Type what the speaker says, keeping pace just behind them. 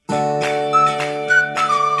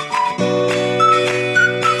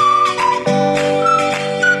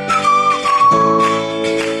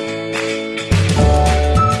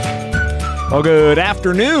Well, good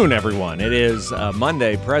afternoon, everyone. It is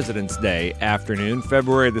Monday, President's Day afternoon,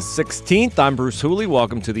 February the 16th. I'm Bruce Hooley.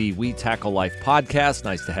 Welcome to the We Tackle Life podcast.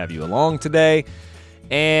 Nice to have you along today.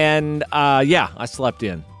 And I slept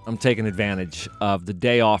in. I'm taking advantage of the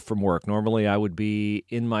day off from work. Normally, I would be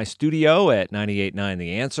in my studio at 98.9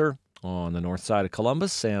 The Answer on the north side of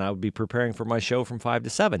Columbus, and I would be preparing for my show from 5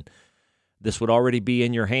 to 7. This would already be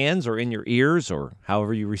in your hands or in your ears or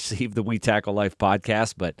however you receive the We Tackle Life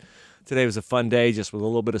podcast, but today was a fun day, just with a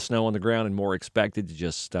little bit of snow on the ground and more expected to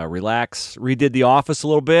just relax. Redid the office a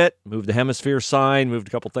little bit, moved the hemisphere sign, moved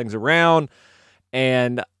a couple things around,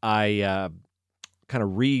 and I kind of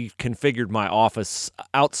reconfigured my office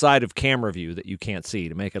outside of camera view that you can't see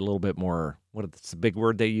to make it a little bit more, what's the big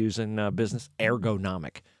word they use in business?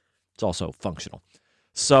 Ergonomic. It's also functional.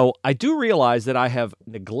 So I do realize that I have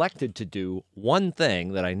neglected to do one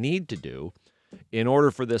thing that I need to do in order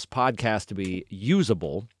for this podcast to be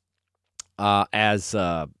usable as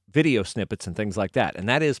video snippets and things like that. And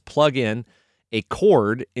that is plug in a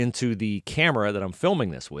cord into the camera that I'm filming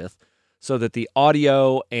this with so that the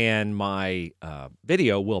audio and my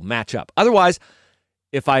video will match up. Otherwise,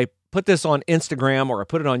 if I put this on Instagram or I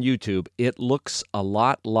put it on YouTube, it looks a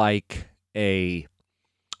lot like a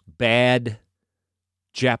bad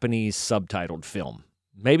Japanese subtitled film.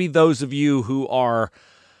 Maybe those of you who are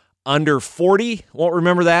under 40 won't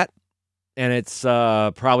remember that. And it's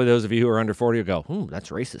probably those of you who are under 40 will go, that's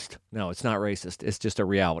racist. No, it's not racist. It's just a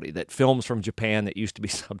reality that films from Japan that used to be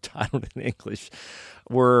subtitled in English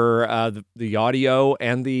were the audio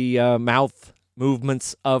and the mouth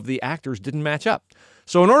movements of the actors didn't match up.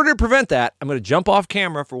 So in order to prevent that, I'm going to jump off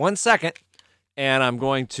camera for 1 second, and I'm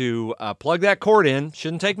going to plug that cord in.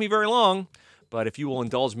 Shouldn't take me very long, but if you will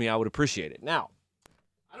indulge me, I would appreciate it. Now,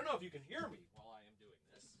 I don't know if you can hear me while I am doing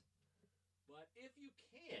this, but if you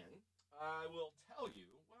can, I will tell you,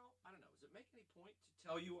 well, I don't know, does it make any point to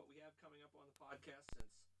tell you what we have coming up on the podcast, since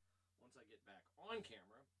once I get back on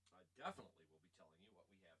camera, I definitely will be telling you what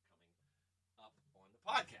we have coming up on the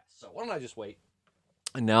podcast. So why don't I just wait?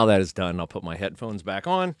 And now that is done, I'll put my headphones back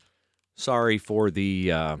on. Sorry for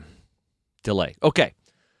the delay. Okay,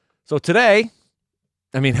 so today,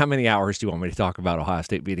 how many hours do you want me to talk about Ohio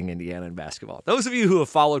State beating Indiana in basketball? Those of you who have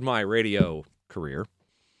followed my radio career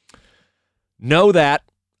know that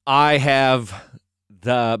I have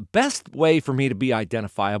the best way for me to be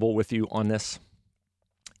identifiable with you on this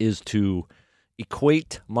is to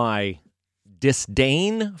equate my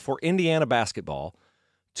disdain for Indiana basketball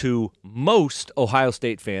to most Ohio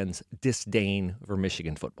State fans' disdain for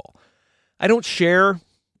Michigan football. I don't share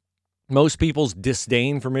most people's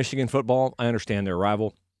disdain for Michigan football. I understand their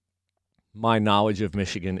rival. My knowledge of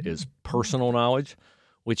Michigan is personal knowledge,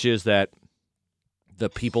 which is that the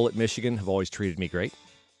people at Michigan have always treated me great.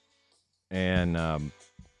 And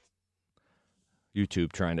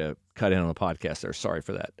YouTube trying to cut in on the podcast there. Sorry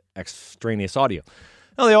for that extraneous audio.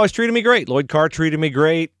 No, they always treated me great. Lloyd Carr treated me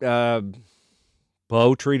great. Bo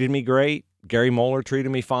treated me great. Gary Moeller treated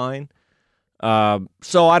me fine.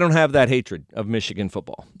 So I don't have that hatred of Michigan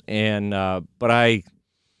football. And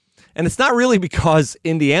it's not really because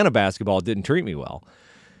Indiana basketball didn't treat me well.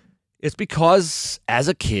 It's because as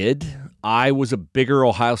a kid, I was a bigger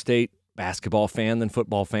Ohio State basketball fan than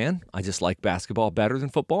football fan. I just like basketball better than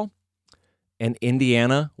football. And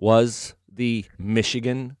Indiana was the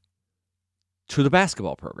Michigan to the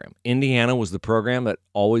basketball program. Indiana was the program that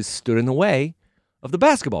always stood in the way of the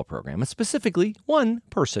basketball program, and specifically one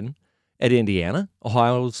person at Indiana,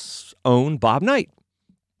 Ohio's own Bob Knight.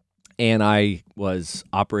 And I was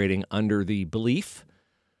operating under the belief,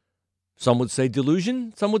 some would say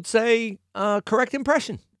delusion, some would say correct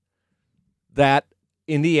impression, that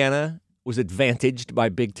Indiana was advantaged by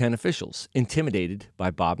Big Ten officials, intimidated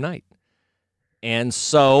by Bob Knight. And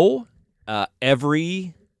so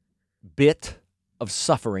every bit of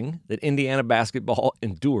suffering that Indiana basketball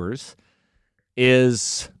endures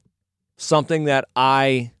is something that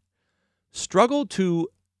I struggled to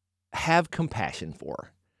have compassion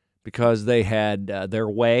for, because they had their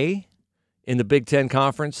way in the Big Ten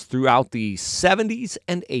Conference throughout the 70s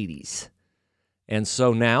and 80s. And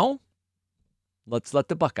so now, let's let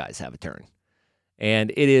the Buckeyes have a turn.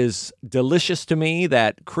 And it is delicious to me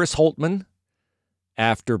that Chris Holtmann,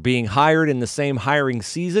 after being hired in the same hiring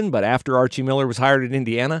season, but after Archie Miller was hired at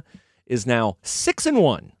Indiana, is now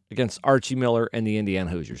 6-1 against Archie Miller and the Indiana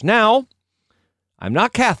Hoosiers. Now, I'm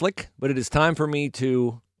not Catholic, but it is time for me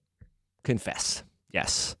to confess.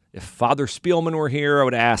 Yes, if Father Spielman were here, I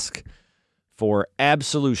would ask for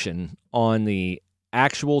absolution on the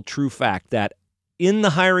actual true fact that in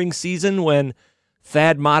the hiring season, when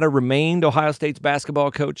Thad Matta remained Ohio State's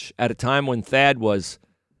basketball coach at a time when Thad was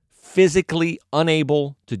physically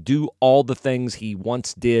unable to do all the things he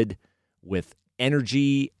once did with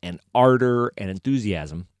energy and ardor and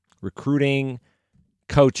enthusiasm, recruiting,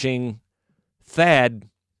 coaching. Thad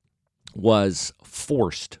was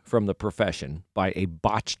forced from the profession by a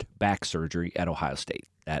botched back surgery at Ohio State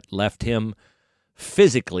that left him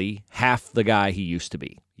physically half the guy he used to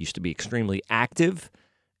be. He used to be extremely active,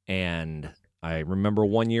 and I remember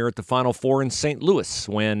one year at the Final Four in St. Louis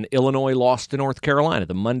when Illinois lost to North Carolina.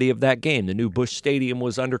 The Monday of that game, the new Busch Stadium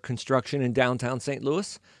was under construction in downtown St.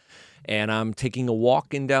 Louis, and I'm taking a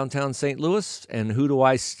walk in downtown St. Louis, and who do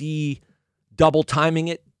I see double timing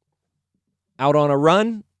it out on a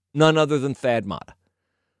run? None other than Thad Matta.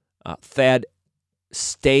 Thad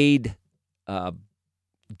stayed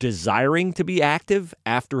desiring to be active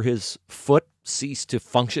after his foot ceased to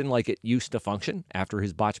function like it used to function after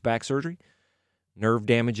his botched back surgery. Nerve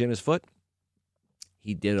damage in his foot.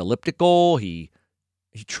 He did elliptical. He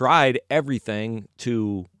tried everything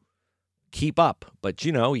to keep up. But,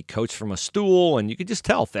 he coached from a stool, and you could just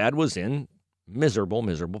tell Thad was in miserable,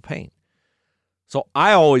 miserable pain. So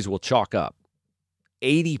I always will chalk up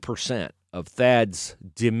 80% of Thad's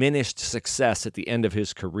diminished success at the end of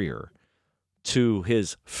his career to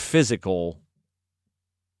his physical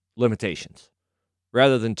limitations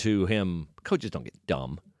rather than to him. Coaches don't get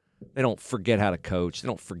dumb. They don't forget how to coach. They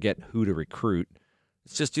don't forget who to recruit.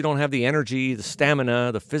 It's just you don't have the energy, the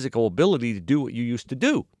stamina, the physical ability to do what you used to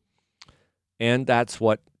do. And that's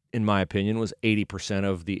what, in my opinion, was 80%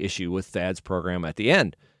 of the issue with Thad's program at the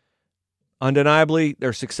end. Undeniably,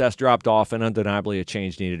 their success dropped off, and undeniably a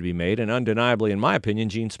change needed to be made. And undeniably, in my opinion,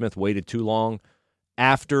 Gene Smith waited too long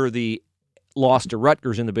after the loss to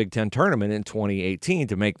Rutgers in the Big Ten tournament in 2018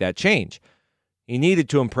 to make that change. He needed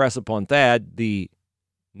to impress upon Thad the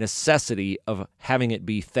necessity of having it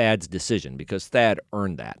be Thad's decision, because Thad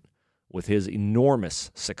earned that with his enormous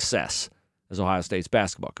success as Ohio State's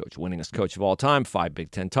basketball coach, winningest coach of all time, 5 Big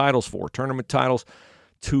Ten titles, 4 tournament titles,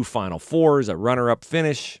 2 Final Fours, a runner-up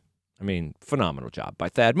finish. I mean, phenomenal job by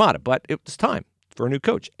Thad Matta, but it was time for a new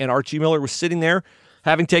coach. And Archie Miller was sitting there,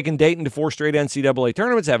 having taken Dayton to 4 straight NCAA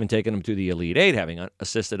tournaments, having taken them to the Elite Eight, having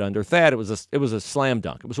assisted under Thad. It was a slam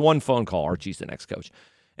dunk. It was one phone call. Archie's the next coach.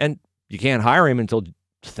 And you can't hire him until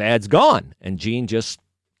Thad's gone. And Gene just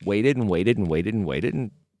waited and waited and waited and waited, and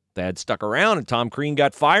Thad stuck around, and Tom Crean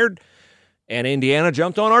got fired, and Indiana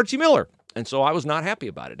jumped on Archie Miller. And so I was not happy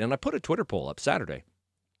about it. And I put a Twitter poll up Saturday.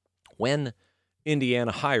 When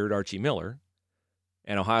Indiana hired Archie Miller,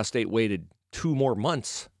 and Ohio State waited 2 more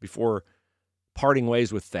months before parting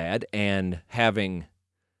ways with Thad and having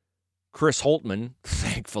Chris Holtmann,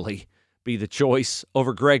 thankfully, be the choice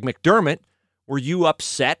over Greg McDermott, were you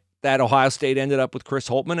upset that Ohio State ended up with Chris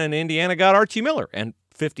Holtmann and Indiana got Archie Miller? And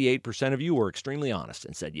 58% of you were extremely honest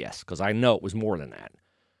and said yes, because I know it was more than that.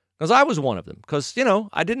 Because I was one of them. Because,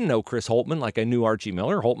 I didn't know Chris Holtmann like I knew Archie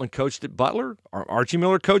Miller. Holtmann coached at Butler. Archie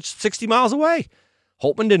Miller coached 60 miles away.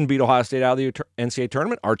 Holtmann didn't beat Ohio State out of the NCAA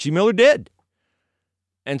tournament. Archie Miller did.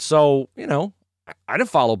 And so, I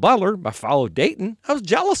didn't follow Butler. I followed Dayton. I was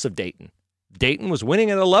jealous of Dayton. Dayton was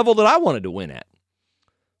winning at a level that I wanted to win at.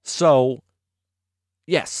 So,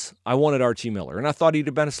 yes, I wanted Archie Miller, and I thought he'd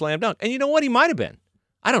have been a slam dunk. And you know what? He might have been.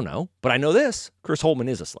 I don't know, but I know this. Chris Holtmann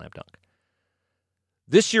is a slam dunk.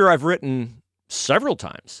 This year I've written several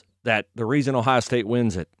times that the reason Ohio State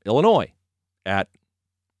wins at Illinois, at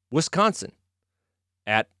Wisconsin,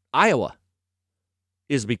 at Iowa,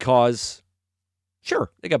 is because,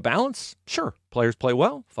 sure, they got balance. Sure, players play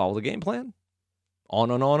well, follow the game plan,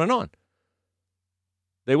 on and on and on.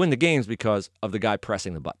 They win the games because of the guy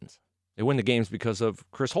pressing the buttons. They win the games because of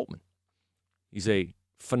Chris Holtmann. He's a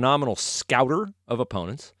phenomenal scouter of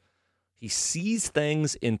opponents. He sees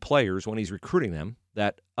things in players when he's recruiting them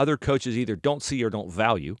that other coaches either don't see or don't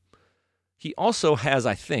value. He also has,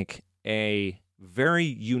 I think, a very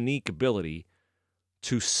unique ability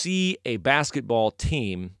to see a basketball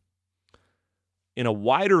team in a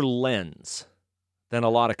wider lens than a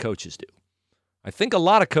lot of coaches do. I think a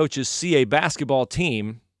lot of coaches see a basketball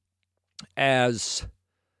team as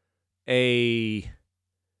a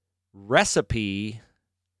recipe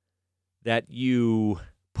that you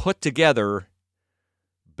put together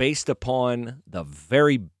based upon the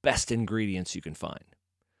very best ingredients you can find.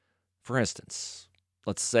 For instance,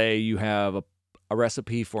 let's say you have a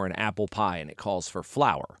recipe for an apple pie and it calls for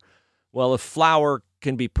flour. Well, if flour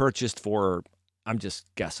can be purchased for, I'm just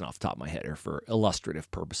guessing off the top of my head here for illustrative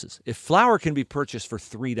purposes, if flour can be purchased for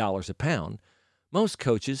 $3 a pound, most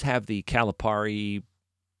coaches have the Calipari,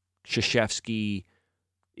 Krzyzewski,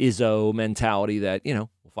 Izzo mentality that,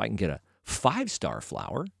 if I can get a 5-star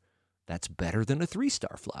flour, that's better than a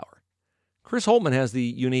 3-star flour. Chris Holtmann has the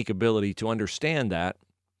unique ability to understand that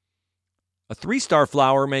a 3-star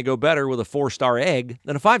flower may go better with a 4-star egg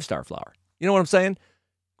than a 5-star flower. You know what I'm saying?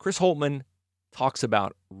 Chris Holtmann talks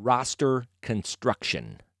about roster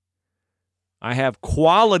construction. I have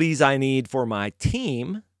qualities I need for my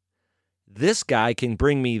team. This guy can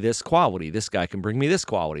bring me this quality. This guy can bring me this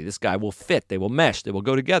quality. This guy will fit. They will mesh. They will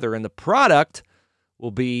go together. And the product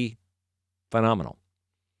will be phenomenal.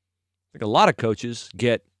 I think a lot of coaches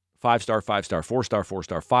get 5-star, 5-star, 4-star,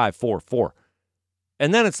 4-star, 5, 4, 4.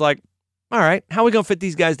 And then it's like, all right, how are we going to fit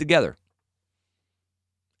these guys together?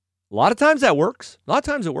 A lot of times that works. A lot of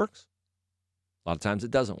times it works. A lot of times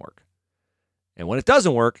it doesn't work. And when it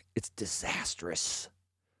doesn't work, it's disastrous.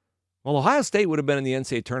 Well, Ohio State would have been in the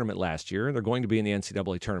NCAA tournament last year. They're going to be in the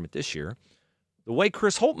NCAA tournament this year. The way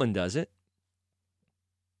Chris Holtmann does it,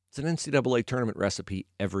 it's an NCAA tournament recipe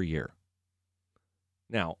every year.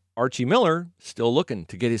 Now, Archie Miller still looking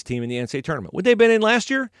to get his team in the NCAA tournament. Would they have been in last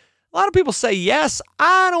year? A lot of people say yes.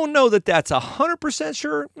 I don't know that that's 100%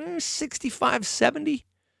 sure. 65, 70.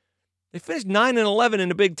 They finished 9-11 in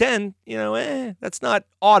the Big Ten. That's not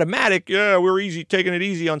automatic. Yeah, we're taking it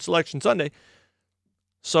easy on Selection Sunday.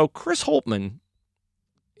 So Chris Holtmann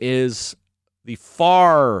is the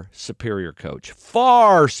far superior coach.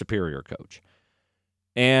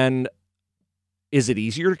 And is it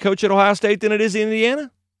easier to coach at Ohio State than it is in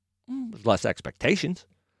Indiana? There's less expectations.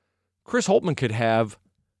 Chris Holtmann could have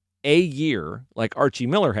a year like Archie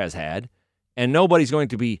Miller has had, and nobody's going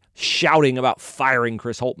to be shouting about firing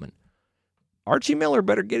Chris Holtmann. Archie Miller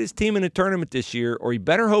better get his team in a tournament this year, or he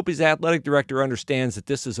better hope his athletic director understands that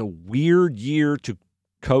this is a weird year to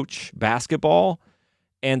coach basketball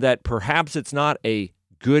and that perhaps it's not a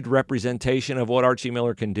good representation of what Archie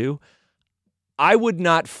Miller can do. I would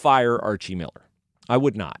not fire Archie Miller. I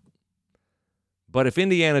would not. But if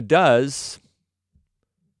Indiana does,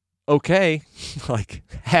 okay,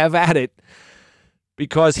 have at it.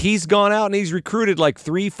 Because he's gone out and he's recruited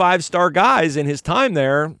 3 5-star guys in his time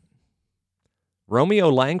there. Romeo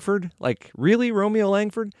Langford? Really, Romeo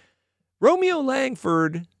Langford? Romeo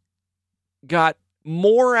Langford got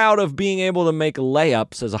more out of being able to make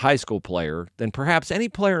layups as a high school player than perhaps any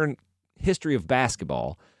player in history of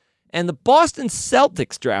basketball. And the Boston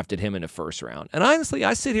Celtics drafted him in the first round. And honestly,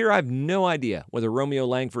 I sit here, I have no idea whether Romeo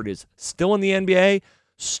Langford is still in the NBA,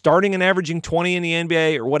 starting and averaging 20 in the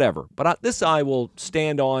NBA, or whatever. But this I will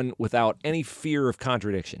stand on without any fear of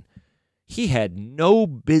contradiction. He had no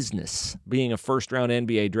business being a first-round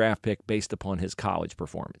NBA draft pick based upon his college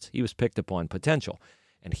performance. He was picked upon potential.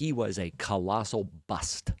 And he was a colossal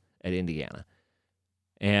bust at Indiana.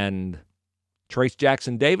 And Trace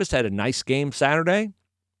Jackson Davis had a nice game Saturday.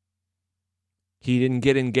 He didn't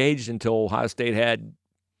get engaged until Ohio State had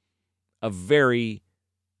a very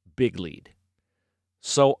big lead.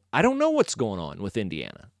 So I don't know what's going on with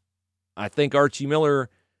Indiana. I think Archie Miller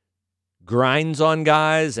grinds on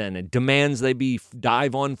guys and demands they be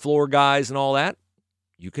dive-on-floor guys and all that.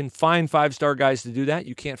 You can find 5-star guys to do that.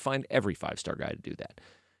 You can't find every 5-star guy to do that.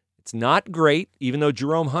 It's not great, even though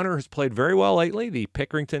Jerome Hunter has played very well lately, the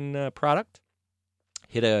Pickerington product.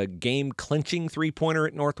 Hit a game-clinching three-pointer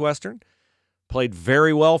at Northwestern. Played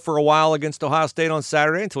very well for a while against Ohio State on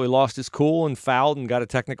Saturday until he lost his cool and fouled and got a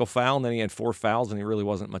technical foul, and then he had 4 fouls, and he really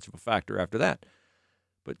wasn't much of a factor after that.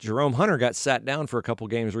 But Jerome Hunter got sat down for a couple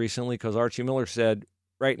games recently because Archie Miller said,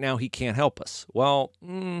 right now he can't help us. Well,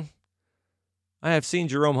 I have seen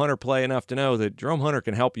Jerome Hunter play enough to know that Jerome Hunter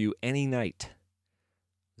can help you any night.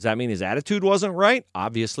 Does that mean his attitude wasn't right?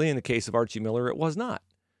 Obviously, in the case of Archie Miller, it was not.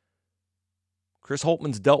 Chris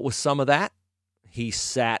Holtmann's dealt with some of that. He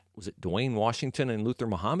sat, was it Dwayne Washington and Luther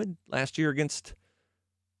Muhammad last year against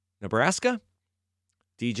Nebraska?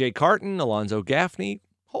 DJ Carton, Alonzo Gaffney.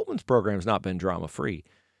 Holtmann's program's not been drama-free.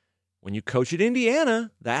 When you coach at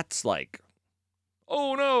Indiana, that's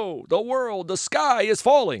oh no, the sky is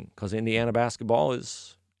falling. Because Indiana basketball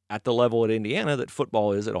is at the level at Indiana that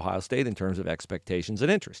football is at Ohio State in terms of expectations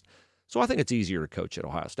and interest. So I think it's easier to coach at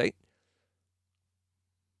Ohio State.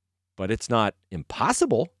 But it's not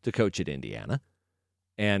impossible to coach at Indiana.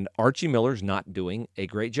 And Archie Miller's not doing a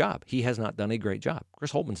great job. He has not done a great job.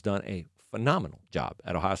 Chris Holtmann's done a phenomenal job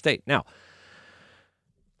at Ohio State. Now,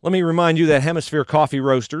 let me remind you that Hemisphere Coffee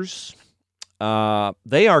Roasters,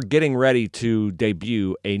 they are getting ready to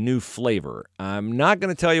debut a new flavor. I'm not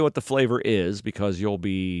going to tell you what the flavor is because you'll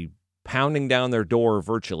be pounding down their door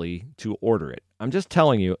virtually to order it. I'm just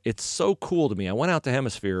telling you, it's so cool to me. I went out to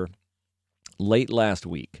Hemisphere late last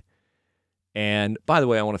week. And by the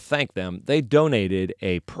way, I want to thank them. They donated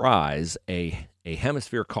a prize, a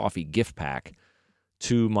Hemisphere Coffee gift pack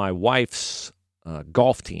to my wife's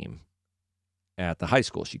golf team at the high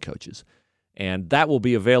school she coaches. And that will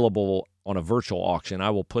be available on a virtual auction. I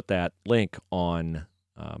will put that link on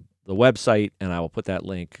the website, and I will put that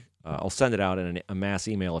link. I'll send it out in a mass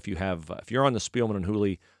email if you're on the Spielman and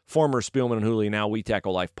Hooley, former Spielman and Hooley, now We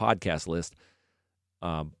Tackle Life podcast list.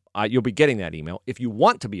 You'll be getting that email. If you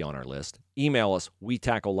want to be on our list, email us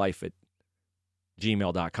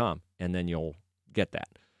wetacklelife@gmail.com, and then you'll get that.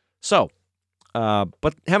 So,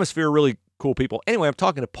 but Hemisphere, really cool people. Anyway, I'm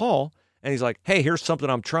talking to Paul, and he's like, hey, here's something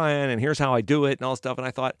I'm trying, and here's how I do it, and all this stuff. And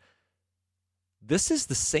I thought, this is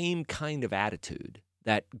the same kind of attitude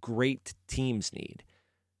that great teams need.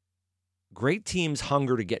 Great teams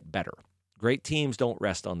hunger to get better. Great teams don't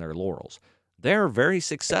rest on their laurels. They're very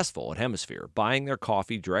successful at Hemisphere, buying their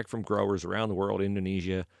coffee direct from growers around the world,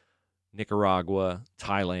 Indonesia, Nicaragua,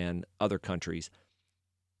 Thailand, other countries.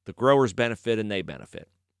 The growers benefit and they benefit.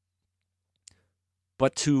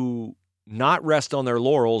 But to not rest on their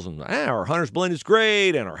laurels and our Hunter's Blend is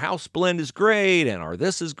great and our House Blend is great and our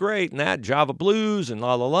this is great and that Java Blues and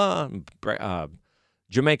la la la,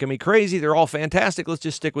 Jamaica Me Crazy, they're all fantastic. Let's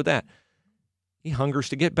just stick with that. He hungers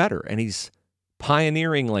to get better, and he's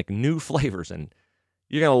pioneering like new flavors, and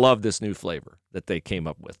you're going to love this new flavor that they came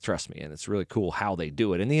up with, trust me, and it's really cool how they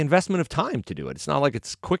do it and the investment of time to do it. It's not like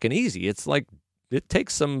it's quick and easy. It's like it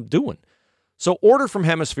takes some doing. So order from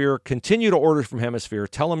Hemisphere, continue to order from Hemisphere.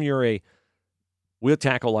 Tell them you're a We'll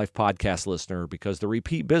Tackle Life podcast listener, because the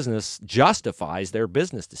repeat business justifies their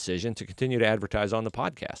business decision to continue to advertise on the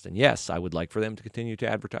podcast. And yes, I would like for them to continue to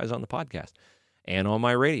advertise on the podcast and on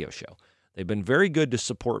my radio show. They've been very good to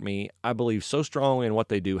support me. I believe so strongly in what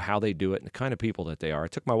they do, how they do it, and the kind of people that they are. I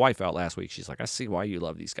took my wife out last week. She's like, I see why you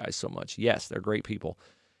love these guys so much. Yes, they're great people,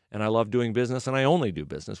 and I love doing business, and I only do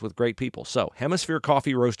business with great people. So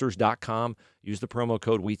HemisphereCoffeeRoasters.com. Use the promo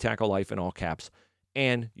code WeTackleLife in all caps,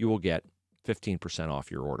 and you will get 15%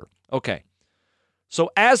 off your order. Okay, so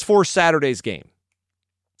as for Saturday's game,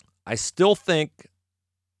 I still think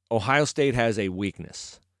Ohio State has a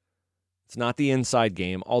weakness. It's not the inside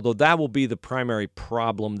game, although that will be the primary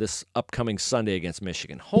problem this upcoming Sunday against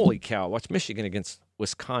Michigan. Holy cow, watch Michigan against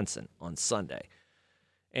Wisconsin on Sunday.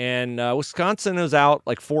 And Wisconsin is out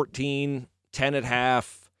like 14, 10 at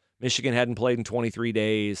half. Michigan hadn't played in 23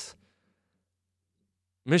 days.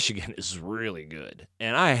 Michigan is really good.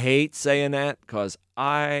 And I hate saying that because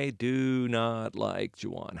I do not like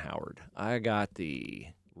Juwan Howard. I got the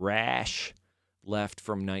rash left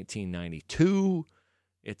from 1992.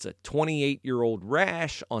 It's a 28-year-old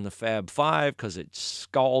rash on the Fab Five because it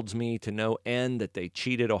scalds me to no end that they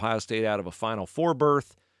cheated Ohio State out of a Final Four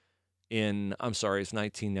berth in, I'm sorry, it's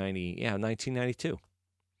 1992.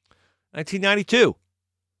 1992.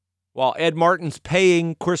 While Ed Martin's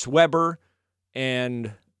paying Chris Webber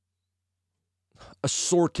and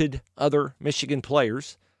assorted other Michigan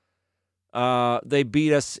players, they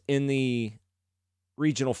beat us in the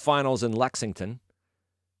regional finals in Lexington.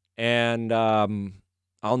 And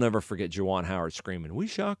I'll never forget Juwan Howard screaming, "We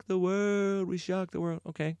shocked the world, we shocked the world."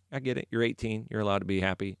 Okay, I get it. You're 18. You're allowed to be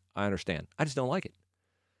happy. I understand. I just don't like it.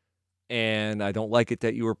 And I don't like it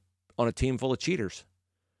that you were on a team full of cheaters.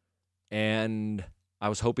 And I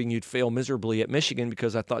was hoping you'd fail miserably at Michigan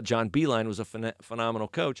because I thought John Beilein was a phenomenal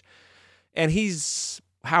coach. And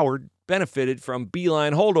Howard benefited from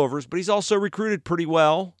Beilein holdovers, but he's also recruited pretty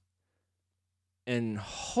well. And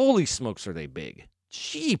holy smokes, are they big.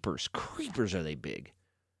 Jeepers creepers, are they big.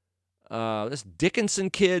 This Dickinson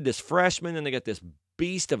kid, this freshman, and they got this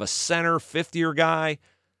beast of a center, 50-year guy,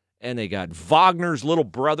 and they got Wagner's little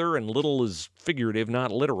brother, and little is figurative,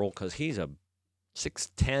 not literal, because he's a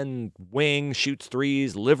 6'10 wing, shoots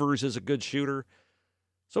threes, Livers is a good shooter.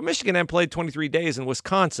 So Michigan had played 23 days in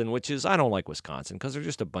Wisconsin, which is, I don't like Wisconsin, because they're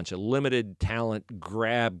just a bunch of limited talent,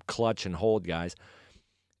 grab, clutch, and hold guys.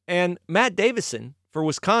 And Matt Davison for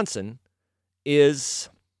Wisconsin is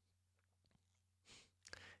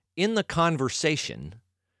in the conversation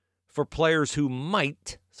for players who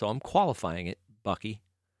might, so I'm qualifying it, Bucky,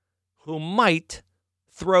 who might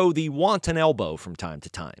throw the wanton elbow from time to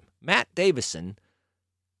time. Matt Davison,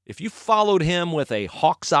 if you followed him with a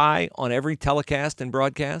hawk's eye on every telecast and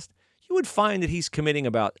broadcast, you would find that he's committing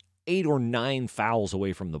about 8 or 9 fouls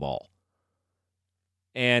away from the ball.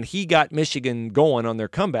 And he got Michigan going on their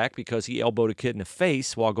comeback because he elbowed a kid in the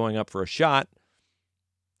face while going up for a shot.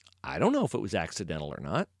 I don't know if it was accidental or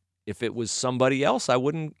not. If it was somebody else, I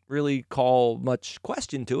wouldn't really call much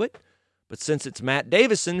question to it. But since it's Matt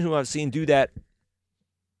Davison, who I've seen do that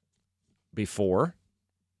before,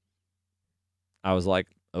 I was like,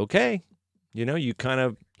 okay, you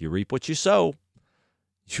reap what you sow.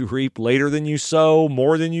 You reap later than you sow,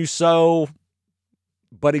 more than you sow,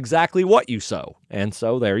 but exactly what you sow. And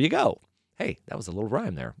so there you go. Hey, that was a little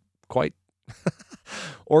rhyme there. Quite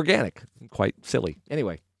Organic. Quite silly.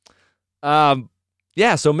 Anyway. So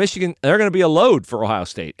Michigan, they're going to be a load for Ohio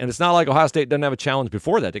State. And it's not like Ohio State doesn't have a challenge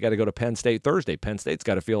before that. They got to go to Penn State Thursday. Penn State's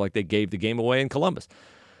got to feel like they gave the game away in Columbus.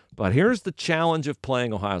 But here's the challenge of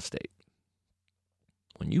playing Ohio State.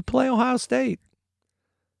 When you play Ohio State,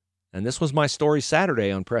 and this was my story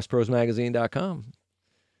Saturday on PressProsMagazine.com,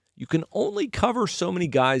 you can only cover so many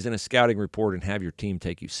guys in a scouting report and have your team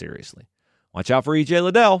take you seriously. Watch out for E.J.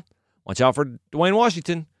 Liddell. Watch out for Dwayne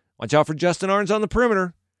Washington. Watch out for Justin Arns on the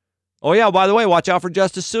perimeter. Oh, yeah, by the way, watch out for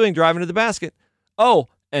Justice Suing driving to the basket. Oh,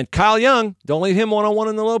 and Kyle Young, don't leave him one-on-one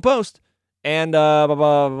in the low post. And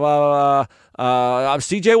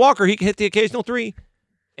C.J. Walker, he can hit the occasional three.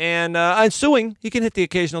 And Suing, he can hit the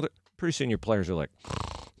occasional three. Pretty soon your players are like,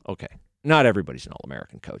 okay, not everybody's an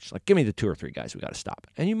All-American coach. Like, give me the 2 or 3 guys we got to stop.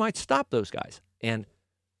 And you might stop those guys. And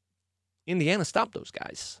Indiana stopped those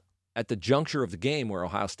guys at the juncture of the game where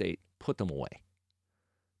Ohio State put them away.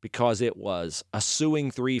 Because it was a Suing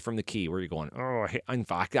 3 from the key where you're going, oh, in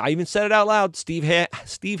fact, I even said it out loud. Steve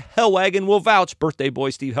Hellwagon will vouch. Birthday boy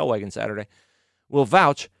Steve Hellwagon Saturday will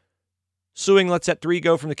vouch. Suing lets that 3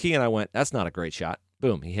 go from the key, and I went, that's not a great shot.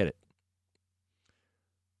 Boom, he hit it.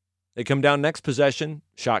 They come down next possession,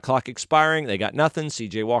 shot clock expiring. They got nothing.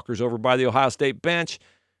 C.J. Walker's over by the Ohio State bench.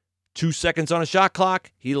 2 seconds on a shot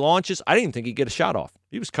clock. He launches. I didn't even think he'd get a shot off.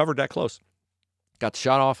 He was covered that close. Got the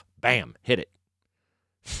shot off. Bam, hit it.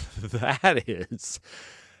 That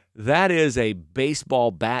is a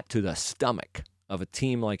baseball bat to the stomach of a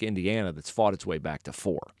team like Indiana that's fought its way back to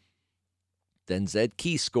 4. Then Zed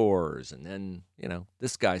Key scores, and then,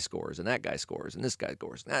 this guy scores, and that guy scores, and this guy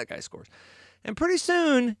scores, and that guy scores. And pretty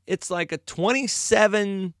soon, it's like a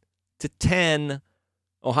 27-10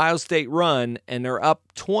 Ohio State run, and they're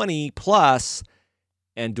up 20+,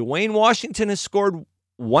 and Dwayne Washington has scored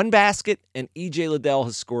 1 basket, and E.J. Liddell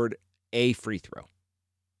has scored a free throw.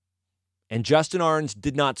 And Justin Arns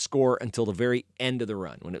did not score until the very end of the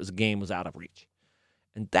run when game was out of reach.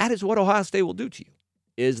 And that is what Ohio State will do to you,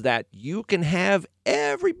 is that you can have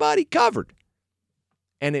everybody covered.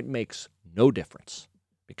 And it makes no difference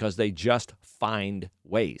because they just find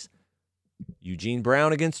ways. Eugene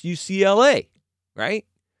Brown against UCLA, right?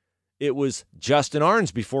 It was Justin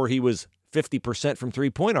Arns before he was 50% from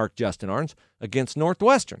three-point arc, Justin Arns, against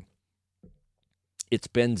Northwestern. It's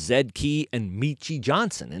been Zed Key and Michi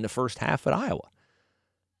Johnson in the first half at Iowa.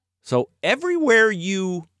 So everywhere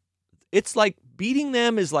it's like beating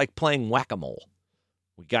them is like playing whack-a-mole.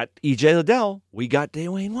 We got E.J. Liddell. We got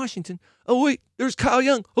Dwayne Washington. Oh, wait, there's Kyle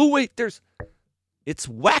Young. Oh, wait, it's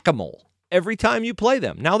whack-a-mole every time you play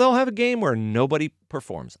them. Now they'll have a game where nobody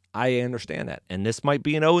performs. I understand that. And this might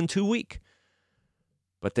be an 0-2 week.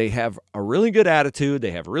 But they have a really good attitude.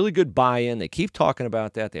 They have really good buy-in. They keep talking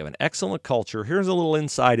about that. They have an excellent culture. Here's a little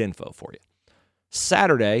inside info for you.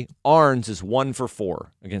 Saturday, Arns is 1 for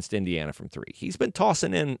 4 against Indiana from 3. He's been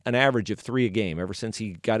tossing in an average of 3 a game ever since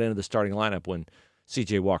he got into the starting lineup when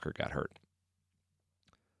C.J. Walker got hurt.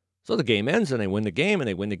 So the game ends, and they win the game, and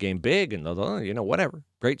they win the game big, and whatever.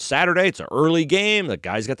 Great Saturday. It's an early game. The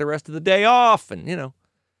guys got the rest of the day off, and,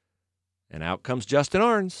 And out comes Justin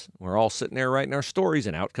Arns. We're all sitting there writing our stories,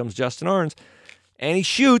 and out comes Justin Arns. And he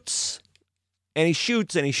shoots, and he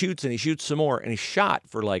shoots, and he shoots, and he shoots some more. And he shot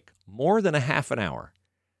for like more than a half an hour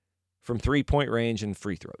from three-point range and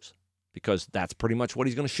free throws, because that's pretty much what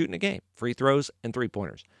he's going to shoot in a game, free throws and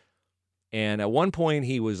three-pointers. And at one point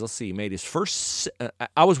he was, made his first,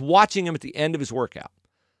 I was watching him at the end of his workout.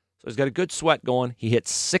 So he's got a good sweat going. He hit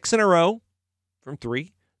 6 in a row from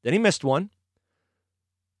 3. Then he missed one.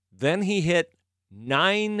 Then he hit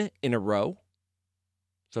 9 in a row.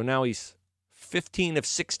 So now he's 15 of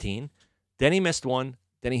 16. Then he missed one.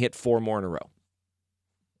 Then he hit 4 more in a row.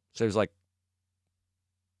 So he was like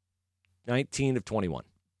 19 of 21.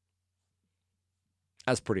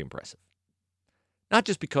 That's pretty impressive. Not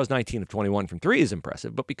just because 19 of 21 from 3 is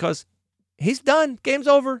impressive, but because he's done. Game's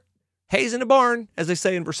over. Hayes in the barn, as they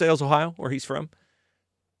say in Versailles, Ohio, where he's from,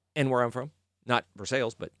 and where I'm from. Not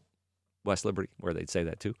Versailles, but West Liberty, where they'd say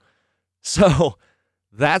that too. So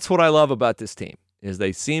that's what I love about this team, is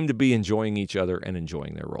they seem to be enjoying each other and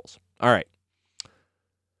enjoying their roles. All right.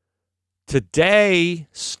 Today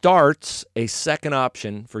starts a second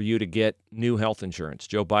option for you to get new health insurance.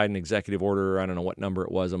 Joe Biden executive order, I don't know what number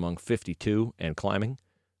it was, among 52 and climbing.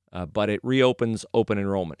 But it reopens open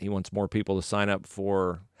enrollment. He wants more people to sign up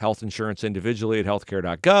for health insurance individually at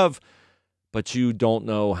healthcare.gov, but you don't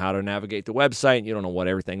know how to navigate the website, and you don't know what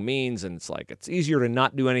everything means, and it's like it's easier to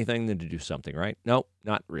not do anything than to do something, right? No,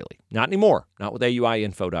 not really. Not anymore. Not with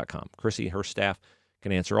AUIinfo.com. Chrissy, her staff,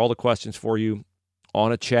 can answer all the questions for you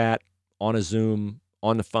on a chat, on a Zoom,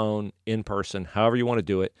 on the phone, in person, however you want to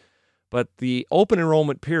do it. But the open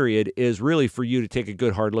enrollment period is really for you to take a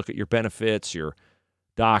good hard look at your benefits, your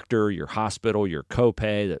doctor, your hospital, your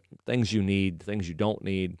copay, the things you need, things you don't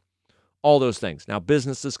need, all those things. Now,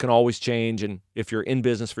 businesses can always change, and if you're in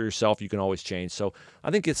business for yourself, you can always change. So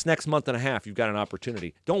I think it's next month and a half, you've got an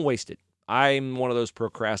opportunity. Don't waste it. I'm one of those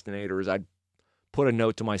procrastinators. I'd put a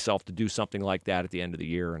note to myself to do something like that at the end of the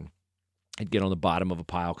year, and I'd get on the bottom of a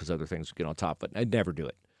pile because other things would get on top of it. I'd never do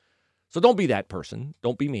it. So don't be that person.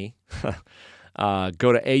 Don't be me. Go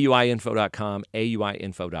to auiinfo.com,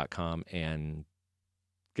 and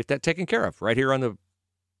get that taken care of right here on the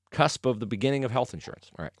cusp of the beginning of health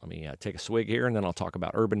insurance. All right, let me take a swig here, and then I'll talk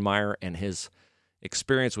about Urban Meyer and his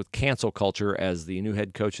experience with cancel culture as the new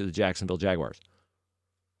head coach of the Jacksonville Jaguars.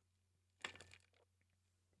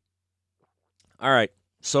 All right,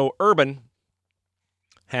 so Urban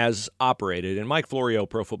has operated, and Mike Florio,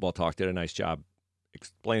 Pro Football Talk, did a nice job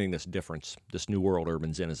explaining this difference, this new world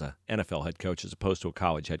Urban's in as an NFL head coach as opposed to a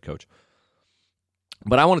college head coach.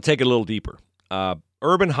 But I want to take it a little deeper.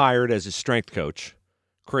 Urban hired as his strength coach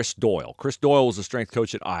Chris Doyle. Chris Doyle was a strength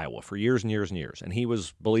coach at Iowa for years and years and years, and he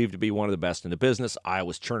was believed to be one of the best in the business.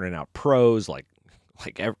 Iowa's churning out pros like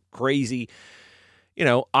crazy. You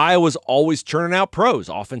know, Iowa's always churning out pros,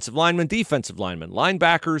 offensive linemen, defensive linemen,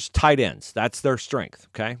 linebackers, tight ends. That's their strength,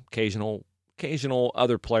 okay? Occasional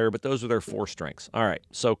other player, but those are their four strengths. All right,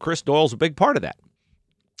 so Chris Doyle's a big part of that,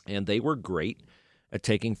 and they were great at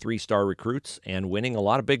taking three-star recruits and winning a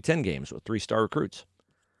lot of Big Ten games with three-star recruits.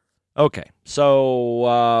 Okay,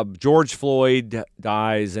 so George Floyd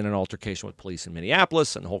dies in an altercation with police in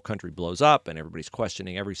Minneapolis, and the whole country blows up, and everybody's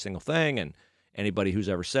questioning every single thing, and anybody who's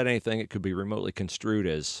ever said anything, it could be remotely construed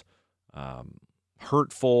as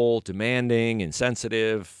hurtful, demanding,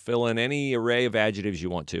 insensitive, fill in any array of adjectives you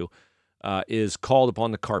want to, is called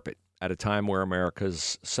upon the carpet at a time where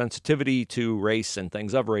America's sensitivity to race and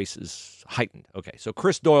things of race is heightened. Okay, so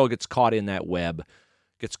Chris Doyle gets caught in that web,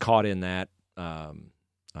 gets caught in that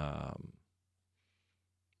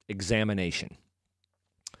examination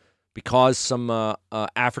because some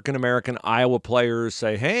African-American Iowa players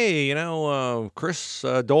say, hey, you know, Chris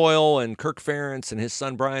Doyle and Kirk Ferentz and his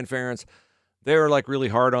son Brian Ferentz, they were like really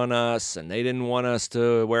hard on us, and they didn't want us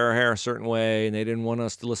to wear our hair a certain way, and they didn't want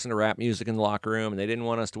us to listen to rap music in the locker room, and they didn't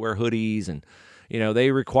want us to wear hoodies, and, you know,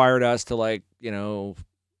 they required us to, like, you know,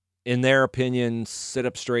 in their opinion, sit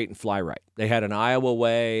up straight and fly right. They had an Iowa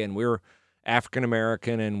way, and we were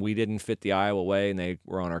African-American, and we didn't fit the Iowa way, and they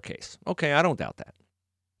were on our case. Okay, I don't doubt that.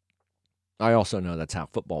 I also know that's how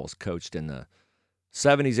football was coached in the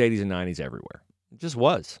 70s, 80s, and 90s everywhere. It just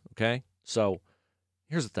was, okay? So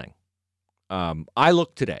here's the thing. I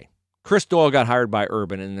look today. Chris Doyle got hired by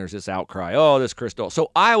Urban, and there's this outcry, oh, this Chris Doyle.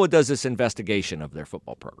 So Iowa does this investigation of their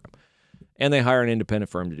football program, and they hire an independent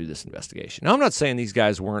firm to do this investigation. Now, I'm not saying these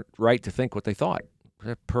guys weren't right to think what they thought.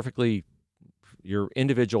 They're perfectly, your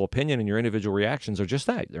individual opinion and your individual reactions are just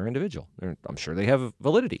that. They're individual. I'm sure they have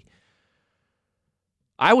validity.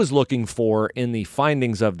 I was looking for, in the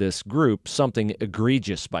findings of this group, something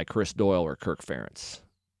egregious by Chris Doyle or Kirk Ferentz.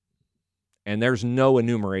 And there's no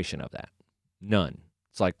enumeration of that. None.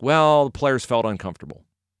 It's like, well, the players felt uncomfortable.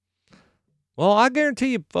 Well, I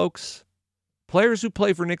guarantee you, folks, players who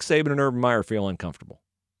play for Nick Saban and Urban Meyer feel uncomfortable.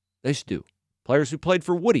 They just do. Players who played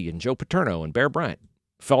for Woody and Joe Paterno and Bear Bryant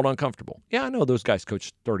felt uncomfortable. Yeah, I know those guys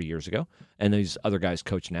coached 30 years ago, and these other guys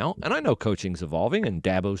coach now, and I know coaching's evolving, and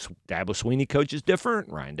Dabo Swinney coaches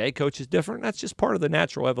different, Ryan Day coaches different. That's just part of the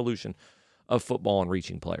natural evolution of football and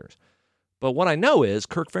reaching players. But what I know is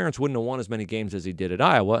Kirk Ferentz wouldn't have won as many games as he did at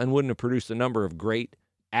Iowa and wouldn't have produced the number of great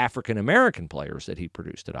African-American players that he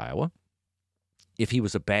produced at Iowa if he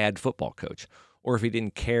was a bad football coach or if he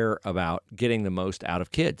didn't care about getting the most out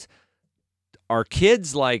of kids. Are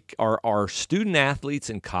kids like, are student athletes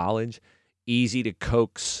in college easy to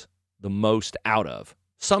coax the most out of?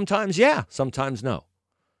 Sometimes, yeah. Sometimes, no.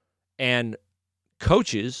 And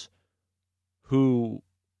coaches who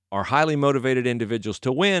are highly motivated individuals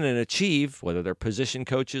to win and achieve, whether they're position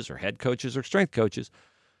coaches or head coaches or strength coaches,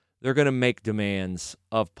 they're going to make demands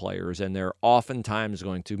of players, and they're oftentimes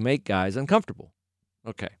going to make guys uncomfortable.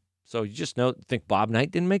 Okay, so you just think Bob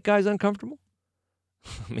Knight didn't make guys uncomfortable?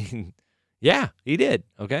 I mean, yeah, he did,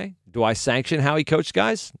 okay? Do I sanction how he coached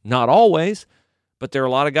guys? Not always, but there are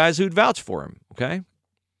a lot of guys who'd vouch for him, okay?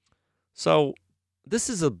 So this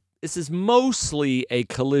is mostly a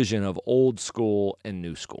collision of old school and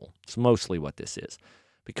new school. It's mostly what this is.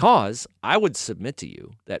 Because I would submit to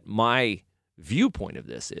you that my viewpoint of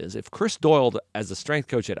this is if Chris Doyle, as a strength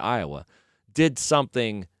coach at Iowa, did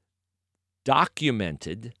something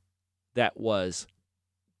documented that was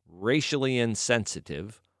racially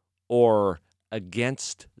insensitive or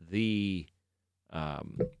against the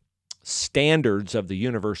standards of the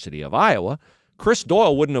University of Iowa, Chris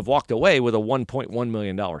Doyle wouldn't have walked away with a $1.1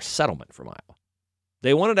 million settlement from Iowa.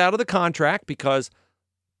 They wanted out of the contract because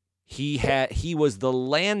he was the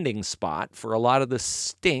landing spot for a lot of the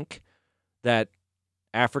stink that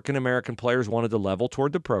African-American players wanted to level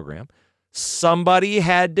toward the program. Somebody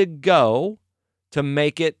had to go to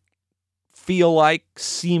make it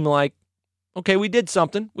seem like, okay, we did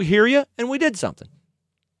something. We hear you, and we did something.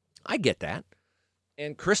 I get that.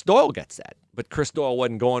 And Chris Doyle gets that. But Chris Doyle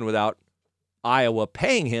wasn't going without Iowa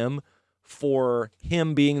paying him for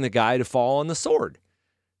him being the guy to fall on the sword.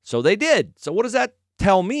 So they did. So what does that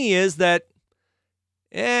tell me is that,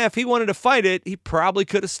 if he wanted to fight it, he probably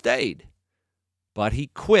could have stayed. But he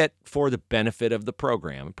quit for the benefit of the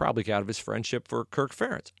program, and probably out of his friendship for Kirk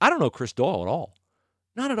Ferentz. I don't know Chris Doyle at all.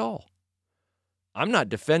 Not at all. I'm not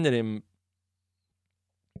defending him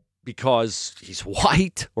because he's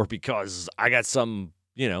white or because I got some,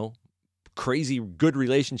 crazy good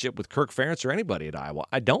relationship with Kirk Ferentz or anybody at Iowa.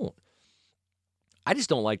 I don't. I just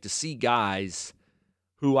don't like to see guys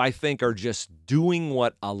who I think are just doing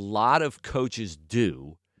what a lot of coaches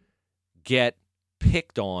do get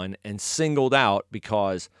picked on and singled out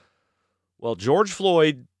because, well, George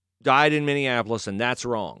Floyd died in Minneapolis and that's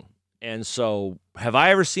wrong. And so have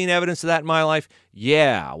I ever seen evidence of that in my life?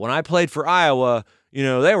 Yeah. When I played for Iowa,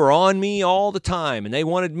 they were on me all the time and they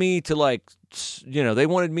wanted me to they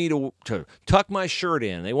wanted me to tuck my shirt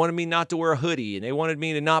in. They wanted me not to wear a hoodie and they wanted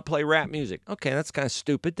me to not play rap music. Okay, that's kind of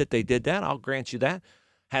stupid that they did that. I'll grant you that.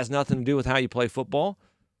 Has nothing to do with how you play football.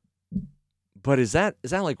 But is that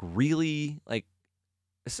like really like,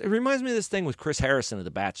 it reminds me of this thing with Chris Harrison of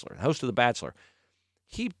The Bachelor, the host of The Bachelor.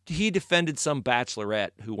 He defended some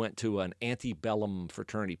bachelorette who went to an antebellum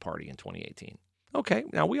fraternity party in 2018. Okay,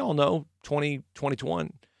 now we all know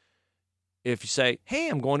 2021. If you say, hey,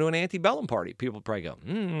 I'm going to an antebellum party, people probably go,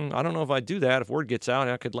 I don't know if I'd do that. If word gets out,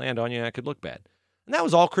 I could land on you and I could look bad. And that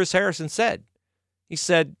was all Chris Harrison said. He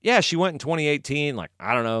said, yeah, she went in 2018. Like,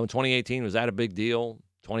 I don't know, 2018, was that a big deal?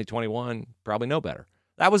 2021, probably no better.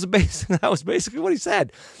 That was basically what he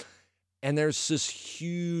said. And there's this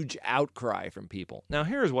huge outcry from people. Now,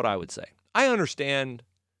 here's what I would say. I understand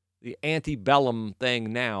the antebellum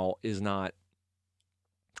thing now is not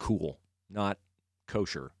cool, not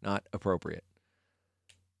kosher, not appropriate.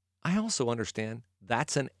 I also understand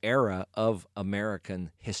that's an era of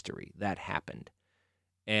American history that happened.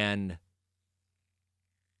 And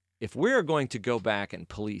if we're going to go back and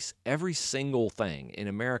police every single thing in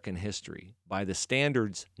American history by the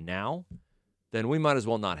standards now, then we might as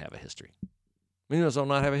well not have a history. We might as well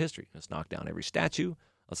not have a history. Let's knock down every statue.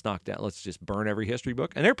 Let's just burn every history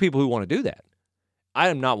book. And there are people who want to do that. I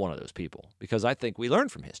am not one of those people because I think we learn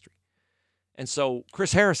from history. And so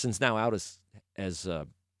Chris Harrison's now out as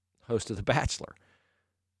host of The Bachelor,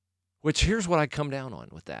 which here's what I come down on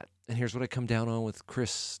with that. And here's what I come down on with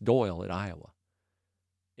Chris Doyle at Iowa.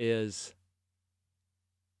 Is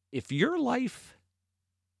if your life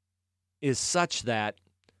is such that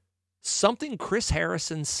something Chris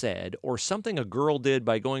Harrison said or something a girl did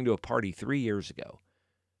by going to a party 3 years ago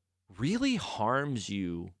really harms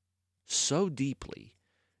you so deeply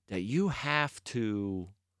that you have to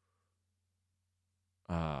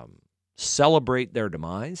celebrate their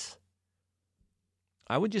demise,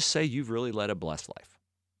 I would just say you've really led a blessed life.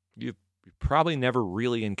 You've probably never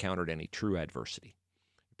really encountered any true adversity.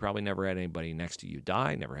 Probably never had anybody next to you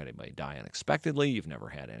die, never had anybody die unexpectedly. You've never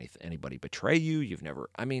had anybody betray you.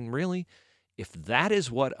 Really, if that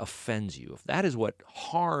is what offends you, if that is what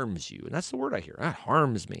harms you, and that's the word I hear, that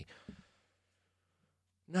harms me.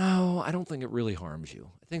 No, I don't think it really harms you.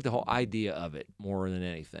 I think the whole idea of it more than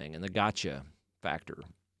anything, and the gotcha factor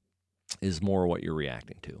is more what you're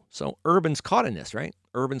reacting to. So Urban's caught in this, right?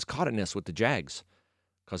 Urban's caught in this with the Jags.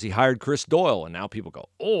 Because he hired Chris Doyle, and now people go,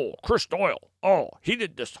 oh, Chris Doyle. Oh, he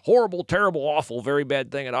did this horrible, terrible, awful, very bad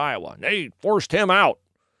thing at Iowa. And they forced him out.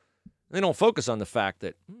 And they don't focus on the fact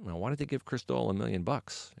that, why did they give Chris Doyle $1 million?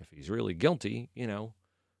 If he's really guilty, they're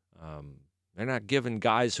not giving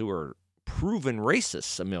guys who are proven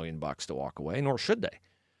racists $1 million to walk away, nor should they.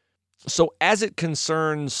 So as it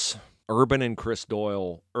concerns Urban and Chris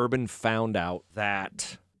Doyle, Urban found out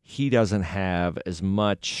that he doesn't have as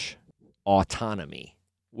much autonomy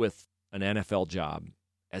with an NFL job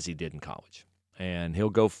as he did in college. And he'll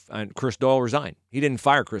go, and Chris Doyle resigned. He didn't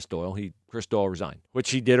fire Chris Doyle. Chris Doyle resigned,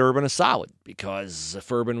 which he did Urban a solid because if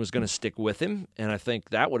Urban was going to stick with him, and I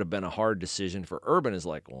think that would have been a hard decision for Urban is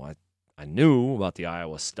like, well, I knew about the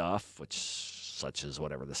Iowa stuff, such as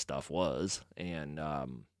whatever the stuff was, and I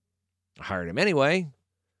hired him anyway.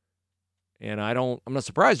 And I'm not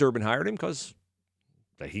surprised Urban hired him because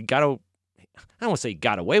he got I don't want to say he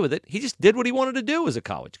got away with it. He just did what he wanted to do as a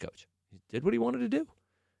college coach. He did what he wanted to do.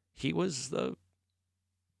 He was the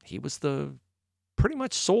pretty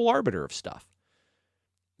much sole arbiter of stuff.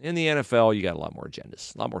 In the NFL, you got a lot more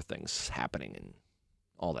agendas, a lot more things happening and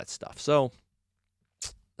all that stuff. So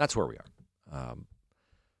that's where we are.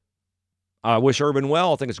 I wish Urban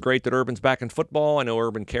well. I think it's great that Urban's back in football. I know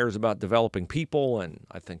Urban cares about developing people, and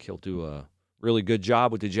I think he'll do a really good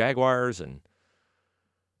job with the Jaguars. And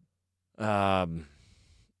I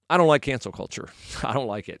don't like cancel culture. I don't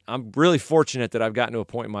like it. I'm really fortunate that I've gotten to a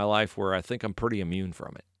point in my life where I think I'm pretty immune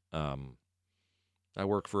from it. I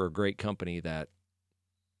work for a great company that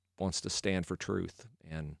wants to stand for truth.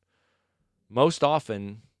 And most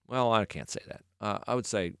often, well, I can't say that. I would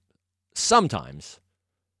say sometimes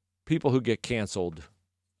people who get canceled,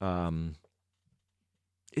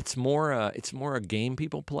 it's more a game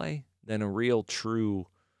people play than a real, true,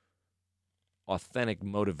 authentic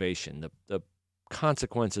motivation. The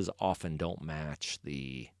consequences often don't match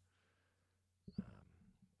the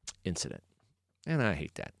incident, and I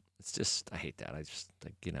hate that. I hate that. I just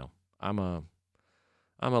think, I'm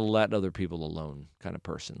a let other people alone kind of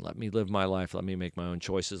person. Let me live my life. Let me make my own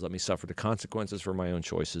choices. Let me suffer the consequences for my own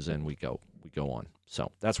choices, and we go on.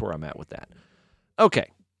 So that's where I'm at with that.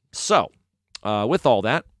 Okay, so with all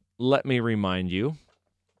that, let me remind you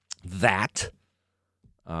that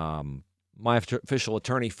my official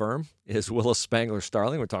attorney firm is Willis Spangler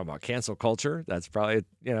Starling. We're talking about cancel culture. That's probably,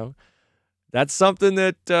 that's something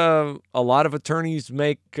that a lot of attorneys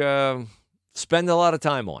spend a lot of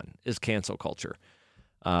time on, is cancel culture.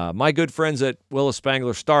 My good friends at Willis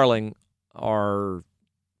Spangler Starling are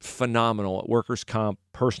phenomenal at workers' comp,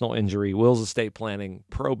 personal injury, wills, estate planning,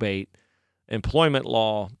 probate, employment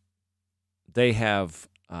law. They have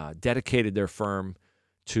dedicated their firm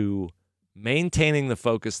to maintaining the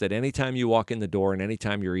focus that anytime you walk in the door and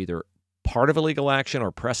anytime you're either part of a legal action or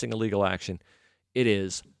pressing a legal action, it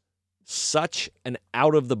is such an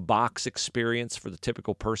out-of-the-box experience for the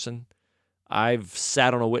typical person. I've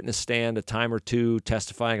sat on a witness stand a time or two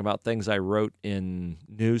testifying about things I wrote in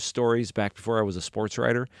news stories back before I was a sports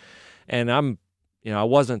writer. And I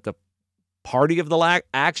wasn't the party of the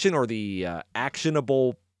action or the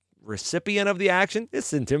actionable recipient of the action.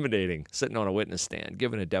 It's intimidating sitting on a witness stand,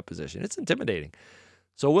 giving a deposition. It's intimidating.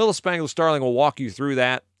 So Willis Spangler Starling will walk you through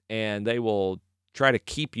that, and they will try to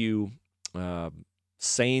keep you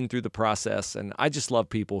sane through the process. And I just love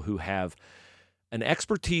people who have an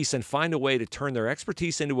expertise and find a way to turn their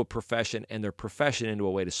expertise into a profession and their profession into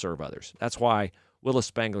a way to serve others. That's why Willis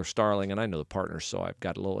Spangler Starling, and I know the partners, so I've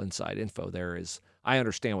got a little inside info there, is I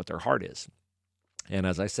understand what their heart is. And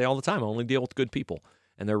as I say all the time, I only deal with good people,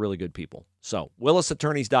 and they're really good people. So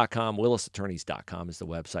willisattorneys.com, willisattorneys.com is the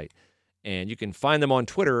website. And you can find them on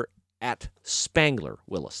Twitter at Spangler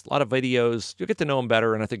Willis. A lot of videos. You'll get to know them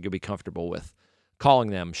better, and I think you'll be comfortable with calling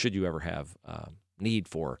them should you ever have need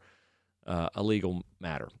for a legal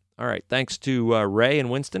matter. All right. Thanks to Ray and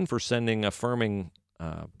Winston for sending affirming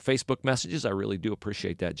Facebook messages. I really do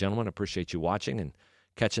appreciate that, gentlemen. I appreciate you watching and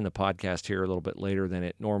catching the podcast here a little bit later than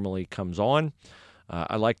it normally comes on.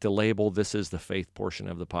 I like to label this as the faith portion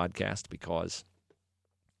of the podcast because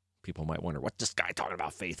people might wonder, what's this guy talking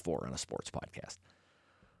about faith for on a sports podcast?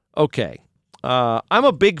 Okay. I'm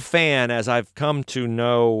a big fan, as I've come to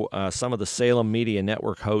know some of the Salem Media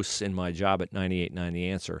Network hosts in my job at 98.9 The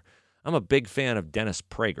Answer. I'm a big fan of Dennis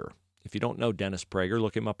Prager. If you don't know Dennis Prager,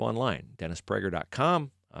 look him up online, DennisPrager.com.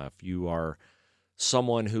 If you are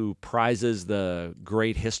someone who prizes the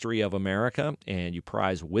great history of America and you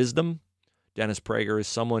prize wisdom, Dennis Prager is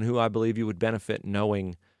someone who I believe you would benefit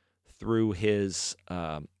knowing through his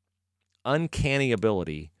uncanny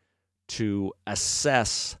ability to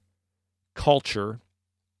assess culture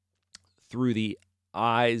through the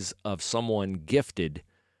eyes of someone gifted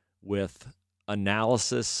with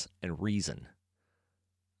analysis and reason.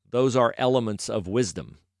 Those are elements of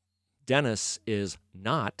wisdom. Dennis is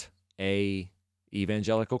not a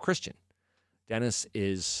evangelical Christian. Dennis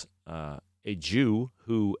is a Jew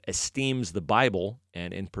who esteems the Bible,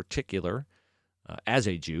 and in particular, as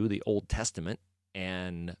a Jew, the Old Testament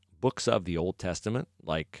and books of the Old Testament,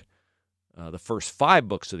 like the first 5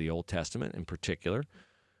 books of the Old Testament in particular,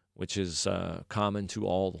 which is common to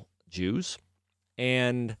all Jews.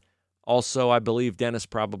 And also, I believe Dennis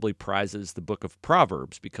probably prizes the book of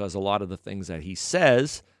Proverbs because a lot of the things that he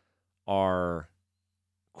says are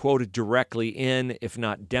quoted directly in, if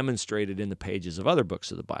not demonstrated in the pages of other books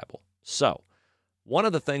of the Bible. So, one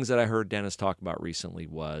of the things that I heard Dennis talk about recently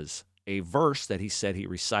was a verse that he said he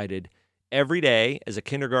recited every day as a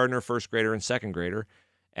kindergartner, first grader, and second grader,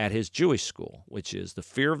 at his Jewish school, which is the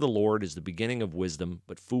fear of the Lord is the beginning of wisdom,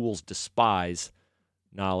 but fools despise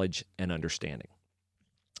knowledge and understanding.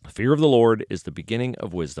 The fear of the Lord is the beginning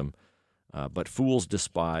of wisdom, but fools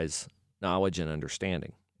despise knowledge and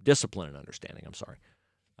understanding. Discipline and understanding, I'm sorry.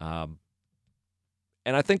 And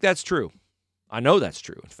I think that's true. I know that's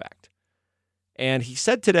true, in fact. And he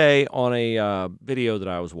said today on a video that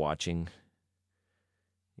I was watching,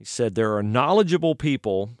 he said, there are knowledgeable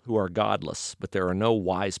people who are godless, but there are no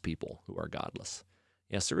wise people who are godless.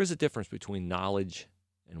 Yes, there is a difference between knowledge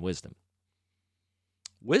and wisdom.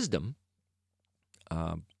 Wisdom,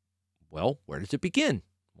 well, where does it begin?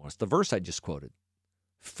 What's the verse I just quoted?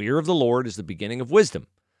 Fear of the Lord is the beginning of wisdom.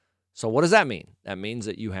 So what does that mean? That means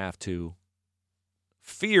that you have to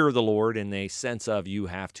fear the Lord in a sense of you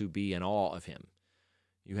have to be in awe of him.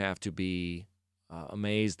 You have to be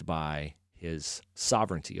amazed by his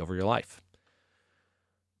sovereignty over your life.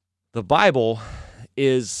 The Bible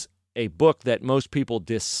is a book that most people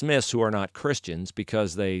dismiss who are not Christians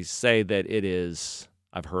because they say that it is,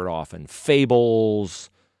 I've heard often, fables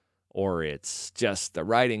or it's just the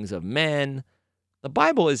writings of men. The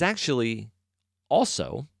Bible is actually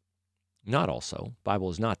Bible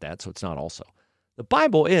is not that, so it's not also. The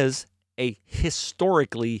Bible is a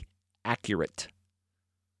historically accurate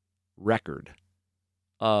record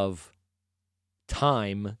of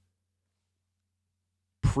time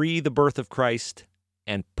pre the birth of Christ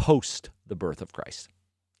and post the birth of Christ.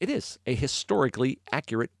 It is a historically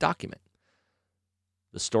accurate document.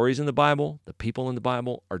 The stories in the Bible, the people in the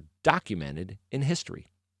Bible are documented in history.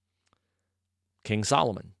 King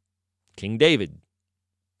Solomon, King David,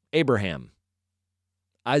 Abraham,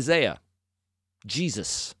 Isaiah,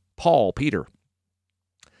 Jesus, Paul, Peter.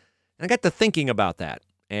 And I got to thinking about that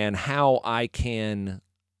and how I can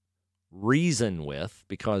reason with,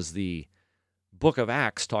 because the book of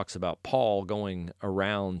Acts talks about Paul going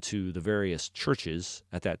around to the various churches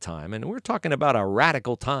at that time. And we're talking about a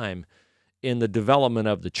radical time in the development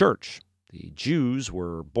of the church. The Jews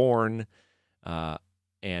were born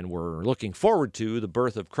and were looking forward to the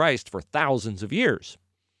birth of Christ for thousands of years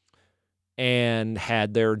and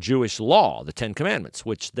had their Jewish law, the Ten Commandments,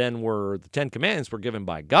 which then the Ten Commandments were given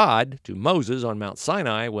by God to Moses on Mount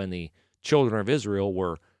Sinai when the children of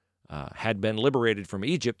Israel had been liberated from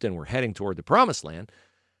Egypt and were heading toward the Promised Land.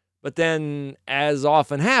 But then, as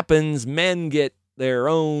often happens, men get their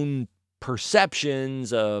own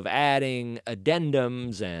perceptions of adding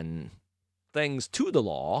addendums and things to the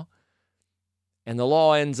law, and the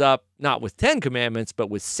law ends up not with 10 commandments, but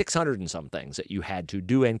with 600 and some things that you had to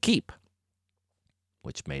do and keep,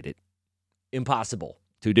 which made it impossible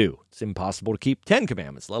to do. It's impossible to keep 10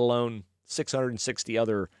 commandments, let alone 660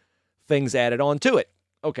 other things added on to it.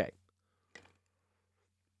 Okay.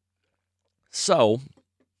 So,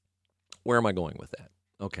 where am I going with that?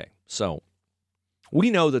 Okay, so we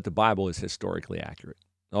know that the Bible is historically accurate.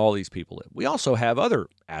 All these people live. We also have other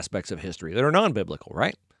aspects of history that are non-biblical,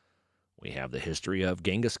 right? We have the history of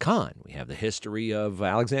Genghis Khan. We have the history of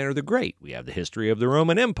Alexander the Great. We have the history of the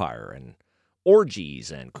Roman Empire and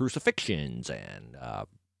orgies and crucifixions and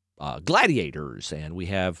gladiators. And we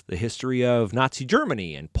have the history of Nazi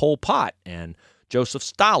Germany and Pol Pot and Joseph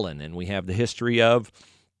Stalin. And we have the history of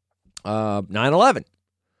 9/11.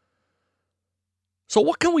 So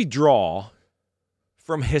what can we draw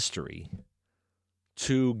from history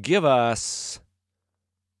to give us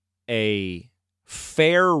a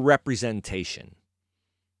fair representation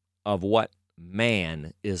of what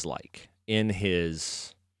man is like in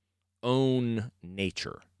his own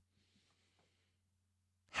nature?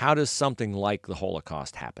 How does something like the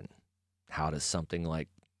Holocaust happen? How does something like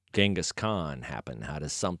Genghis Khan happen? How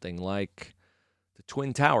does something like the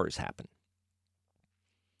Twin Towers happen?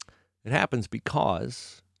 It happens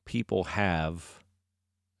because people have,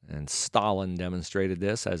 and Stalin demonstrated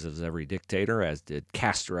this, as is every dictator, as did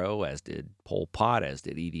Castro, as did Pol Pot, as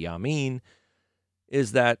did Idi Amin,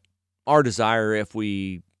 is that our desire, if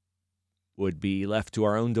we would be left to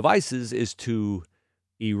our own devices, is to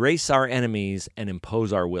erase our enemies and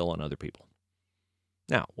impose our will on other people.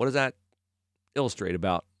 Now, what does that illustrate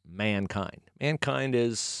about mankind? Mankind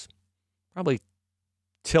is probably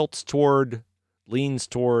leans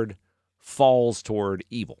toward, falls toward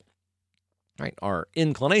evil. Right? Our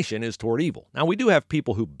inclination is toward evil. Now, we do have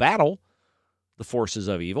people who battle the forces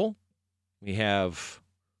of evil. We have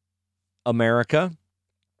America,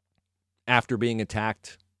 after being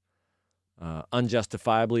attacked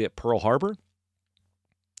unjustifiably at Pearl Harbor,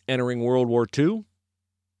 entering World War II,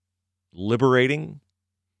 liberating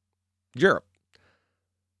Europe.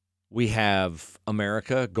 We have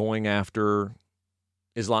America going after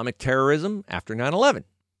Islamic terrorism after 9/11.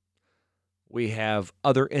 We have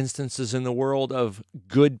other instances in the world of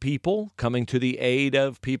good people coming to the aid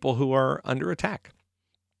of people who are under attack.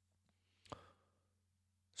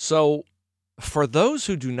 So, for those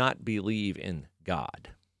who do not believe in God,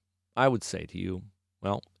 I would say to you,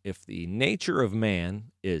 well, if the nature of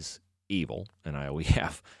man is evil, and we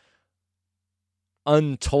have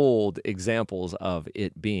untold examples of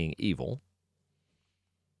it being evil,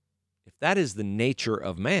 if that is the nature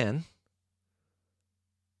of man,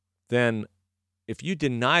 then if you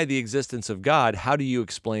deny the existence of God, how do you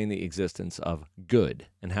explain the existence of good?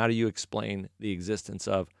 And how do you explain the existence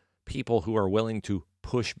of people who are willing to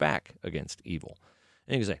push back against evil?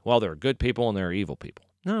 And you can say, well, there are good people and there are evil people.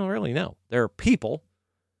 No, really, no. There are people,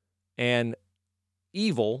 and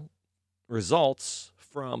evil results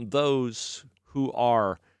from those who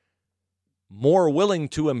are more willing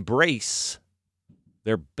to embrace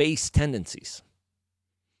their base tendencies.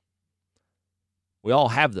 We all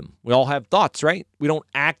have them. We all have thoughts, right? We don't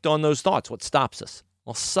act on those thoughts. What stops us?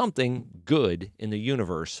 Well, something good in the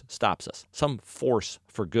universe stops us. Some force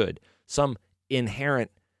for good. Some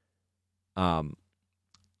inherent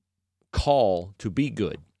call to be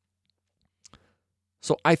good.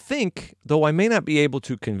 So I think, though I may not be able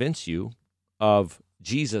to convince you of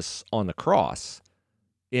Jesus on the cross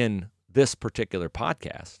in this particular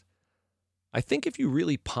podcast, I think if you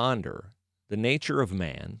really ponder the nature of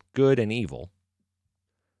man, good and evil,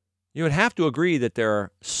 you would have to agree that there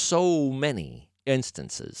are so many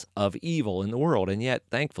instances of evil in the world, and yet,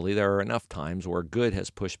 thankfully, there are enough times where good has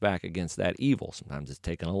pushed back against that evil. Sometimes it's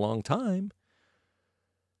taken a long time.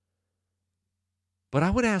 But I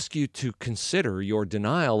would ask you to consider your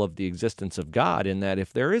denial of the existence of God, in that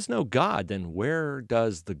if there is no God, then where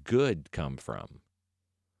does the good come from?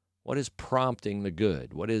 What is prompting the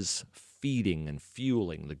good? What is feeding and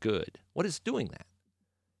fueling the good? What is doing that?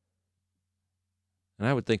 And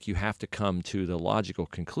I would think you have to come to the logical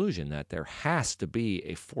conclusion that there has to be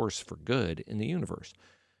a force for good in the universe.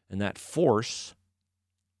 And that force,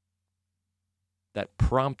 that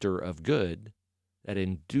prompter of good, that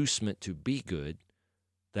inducement to be good,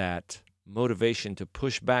 that motivation to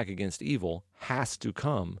push back against evil has to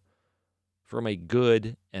come from a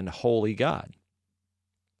good and holy God.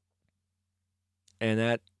 And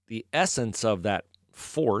that the essence of that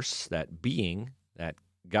force, that being, that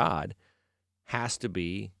God, has to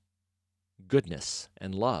be goodness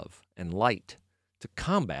and love and light to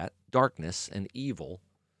combat darkness and evil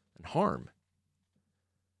and harm.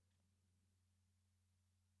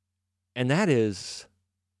 And that is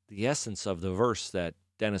the essence of the verse that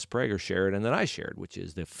Dennis Prager shared and that I shared, which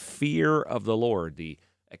is the fear of the Lord, the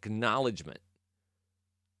acknowledgement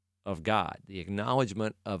of God, the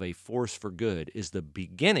acknowledgement of a force for good is the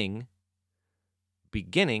beginning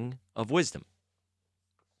of wisdom.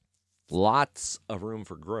 Lots of room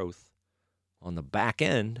for growth on the back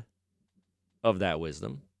end of that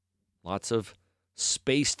wisdom. Lots of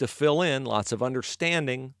space to fill in, lots of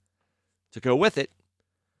understanding to go with it.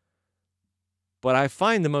 But I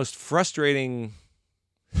find the most frustrating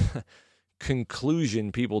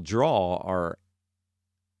conclusion people draw are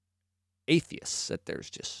atheists, that there's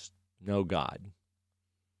just no God.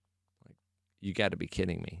 Like, you got to be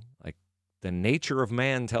kidding me. Like, the nature of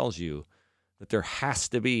man tells you that there has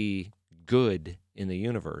to be good in the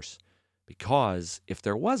universe, because if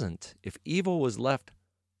there wasn't, if evil was left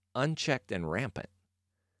unchecked and rampant,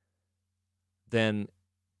 then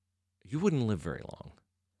you wouldn't live very long.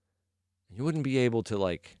 You wouldn't be able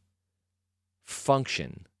to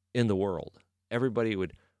function in the world. Everybody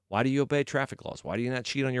would, why do you obey traffic laws? Why do you not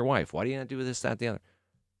cheat on your wife? Why do you not do this, that, the other?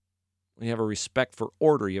 When you have a respect for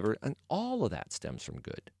order, and all of that stems from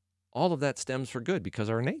good. All of that stems from good, because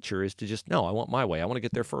our nature is to just, no, I want my way. I want to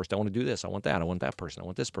get there first. I want to do this. I want that. I want that person. I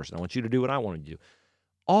want this person. I want you to do what I want to do.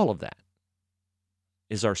 All of that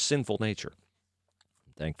is our sinful nature.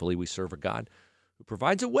 Thankfully, we serve a God who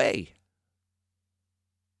provides a way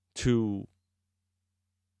to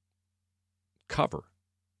cover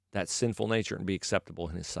that sinful nature and be acceptable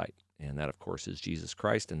in his sight. And that, of course, is Jesus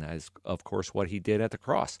Christ, and that is, of course, what he did at the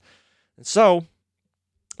cross. And so,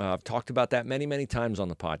 I've talked about that many, many times on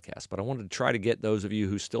the podcast, but I wanted to try to get those of you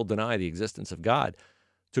who still deny the existence of God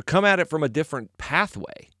to come at it from a different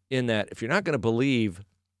pathway, in that if you're not going to believe,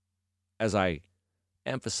 as I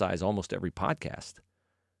emphasize almost every podcast,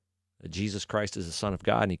 that Jesus Christ is the Son of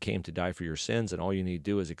God and he came to die for your sins, and all you need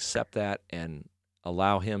to do is accept that and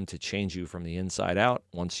allow him to change you from the inside out.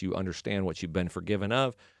 Once you understand what you've been forgiven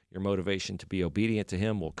of, your motivation to be obedient to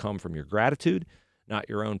him will come from your gratitude, not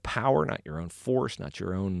your own power, not your own force, not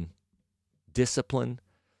your own discipline.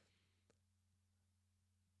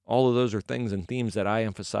 All of those are things and themes that I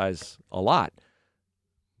emphasize a lot.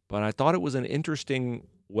 But I thought it was an interesting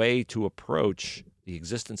way to approach the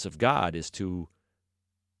existence of God, is to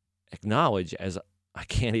acknowledge, as I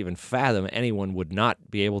can't even fathom anyone would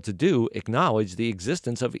not be able to do, acknowledge the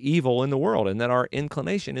existence of evil in the world and that our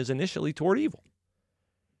inclination is initially toward evil.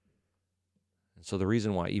 And so the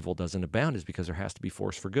reason why evil doesn't abound is because there has to be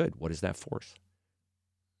force for good. What is that force?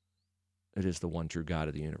 It is the one true God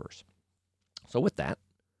of the universe. So with that,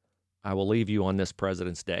 I will leave you on this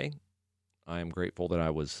President's Day. I am grateful that I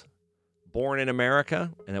was born in America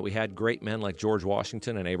and that we had great men like George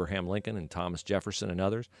Washington and Abraham Lincoln and Thomas Jefferson and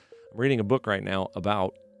others. I'm reading a book right now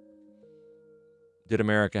about, did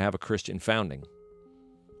America have a Christian founding?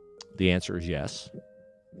 The answer is yes.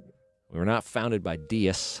 We were not founded by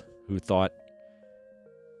deists who thought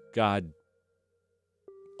God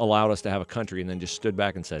allowed us to have a country and then just stood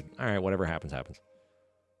back and said, all right, whatever happens, happens.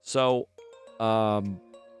 So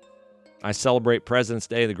I celebrate President's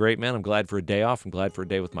Day, the great men. I'm glad for a day off. I'm glad for a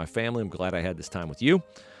day with my family. I'm glad I had this time with you.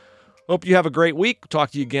 Hope you have a great week.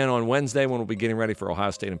 Talk to you again on Wednesday when we'll be getting ready for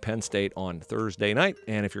Ohio State and Penn State on Thursday night.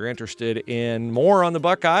 And if you're interested in more on the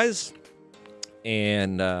Buckeyes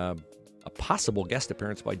and a possible guest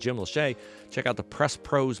appearance by Jim Lachey, check out the Press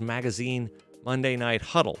Pros Magazine Monday Night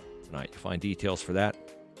Huddle tonight. You'll find details for that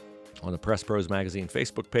on the Press Pros Magazine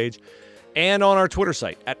Facebook page and on our Twitter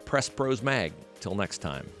site at Press Pros Mag. Till next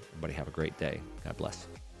time, everybody have a great day. God bless.